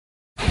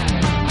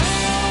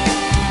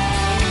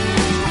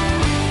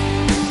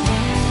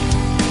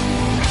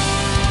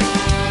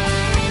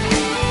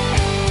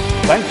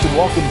Thanks and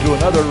welcome to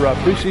another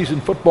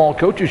preseason football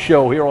coaches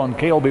show here on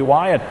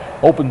KLBY and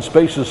Open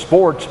Spaces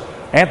Sports.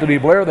 Anthony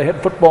Blair, the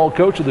head football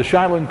coach of the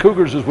Cheylin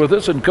Cougars, is with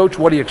us. And Coach,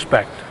 what do you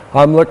expect?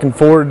 I'm looking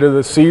forward to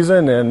the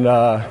season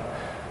and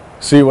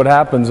see what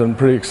happens. I'm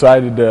pretty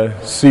excited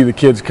to see the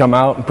kids come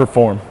out and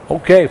perform.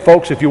 Okay,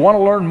 folks, if you want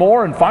to learn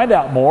more and find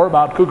out more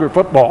about Cougar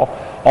football,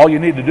 all you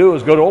need to do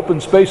is go to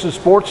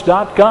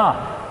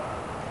OpenSpacesSports.com.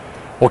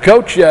 Well,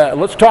 Coach,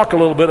 let's talk a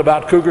little bit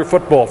about Cougar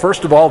football.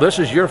 First of all, this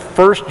is your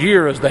first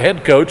year as the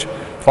head coach,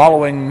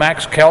 following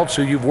Max Keltz,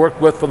 who you've worked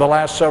with for the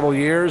last several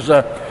years.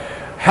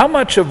 How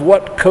much of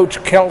what Coach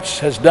Keltz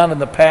has done in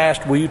the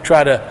past will you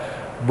try to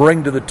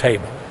bring to the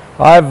table?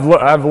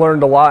 I've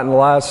learned a lot in the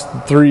last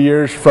 3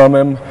 years from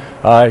him.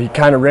 He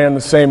kind of ran the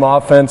same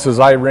offense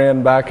as I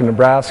ran back in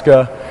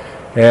Nebraska,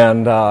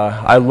 and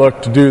I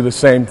look to do the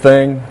same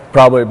thing,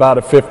 probably about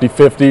a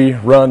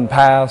 50-50 run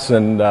pass,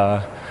 and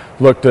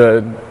look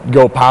to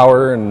go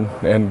power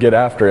and get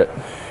after it.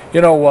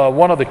 You know,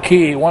 one of the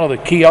key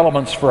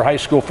elements for high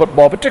school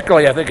football,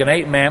 particularly I think an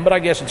 8-man, but I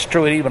guess it's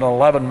true even an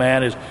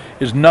 11-man,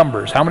 is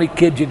numbers. How many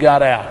kids you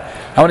got out?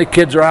 How many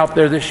kids are out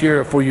there this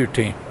year for your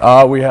team?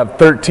 We have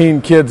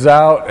 13 kids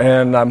out,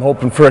 and I'm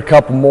hoping for a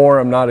couple more.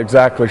 I'm not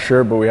exactly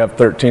sure, but we have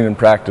 13 in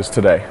practice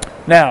today.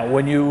 Now,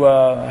 when you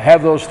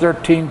have those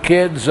 13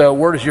 kids,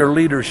 where does your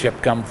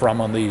leadership come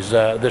from on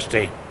this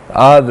team?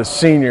 The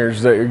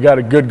seniors. We got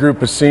a good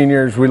group of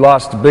seniors. We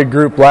lost a big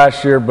group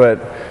last year, but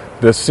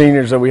the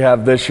seniors that we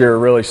have this year are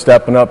really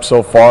stepping up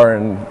so far,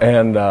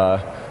 and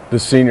the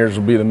seniors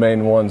will be the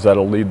main ones that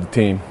will lead the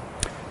team.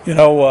 You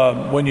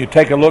know, when you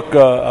take a look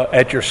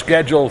at your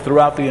schedule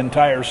throughout the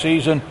entire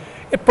season,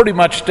 it pretty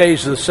much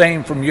stays the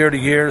same from year to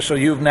year. So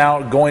you've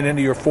now, going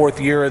into your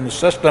fourth year in the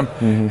system,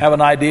 have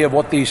an idea of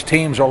what these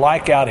teams are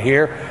like out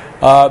here.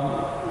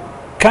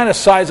 Kind of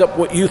size up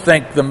what you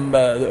think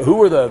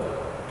who are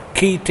the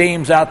key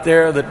teams out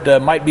there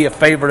that might be a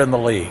favorite in the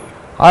league.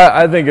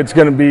 I think it's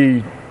going to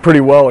be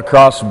pretty well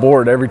across the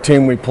board. Every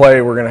team we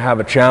play, we're going to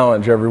have a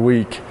challenge every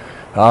week.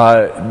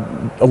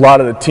 A lot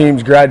of the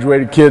teams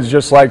graduated kids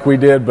just like we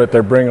did, but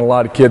they're bringing a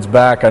lot of kids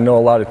back. I know a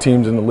lot of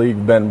teams in the league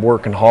have been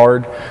working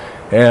hard,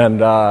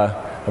 and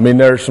I mean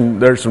there's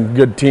some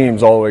good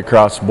teams all the way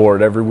across the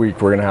board. Every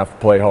week we're going to have to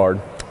play hard.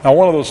 Now,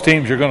 one of those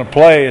teams you're going to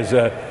play is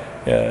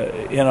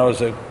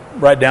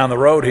right down the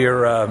road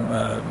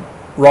here.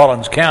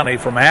 Rawlins County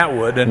from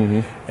Atwood,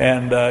 and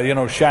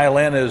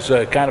Cheylin is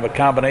kind of a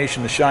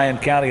combination of Cheyenne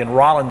County and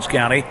Rawlins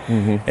County,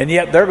 and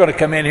yet they're going to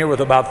come in here with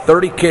about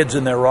 30 kids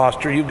in their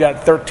roster. You've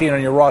got 13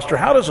 on your roster.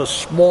 How does a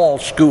small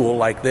school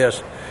like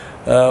this,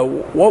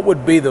 what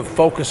would be the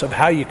focus of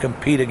how you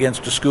compete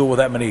against a school with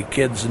that many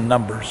kids and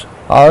numbers?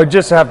 I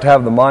just have to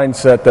have the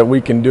mindset that we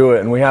can do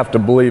it, and we have to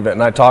believe it,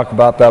 and I talk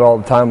about that all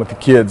the time with the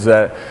kids,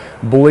 that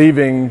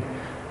believing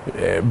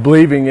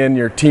in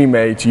your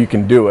teammates, you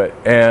can do it.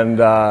 And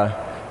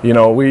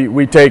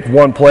we take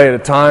one play at a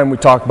time. We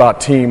talk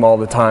about team all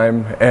the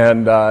time,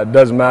 and it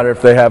doesn't matter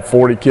if they have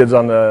 40 kids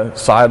on the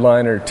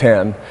sideline or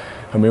 10.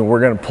 I mean,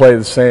 we're going to play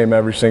the same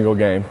every single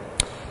game.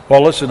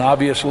 Well, listen,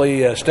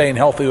 obviously staying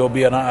healthy will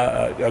be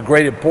a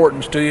great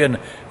importance to you, and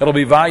it'll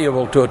be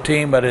valuable to a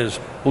team that is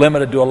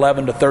limited to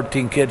 11 to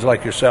 13 kids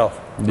like yourself.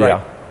 Right?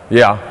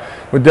 Yeah.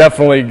 We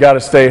definitely got to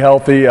stay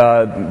healthy.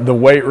 The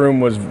weight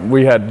room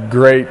we had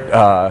great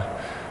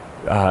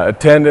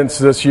attendance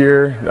this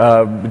year,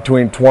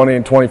 between 20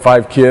 and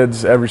 25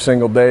 kids every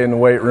single day in the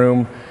weight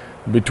room,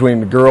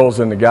 between the girls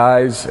and the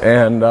guys,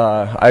 and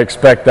I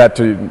expect that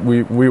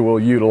we will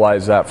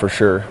utilize that for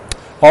sure.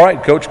 All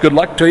right, Coach, good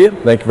luck to you.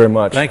 Thank you very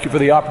much. Thank you for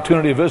the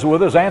opportunity to visit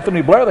with us.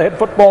 Anthony Blair, the head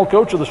football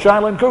coach of the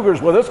Cheylin Cougars,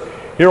 with us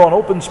here on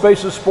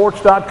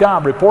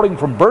OpenSpacesSports.com. Reporting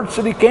from Bird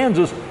City,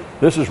 Kansas,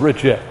 this is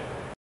Rich Ed.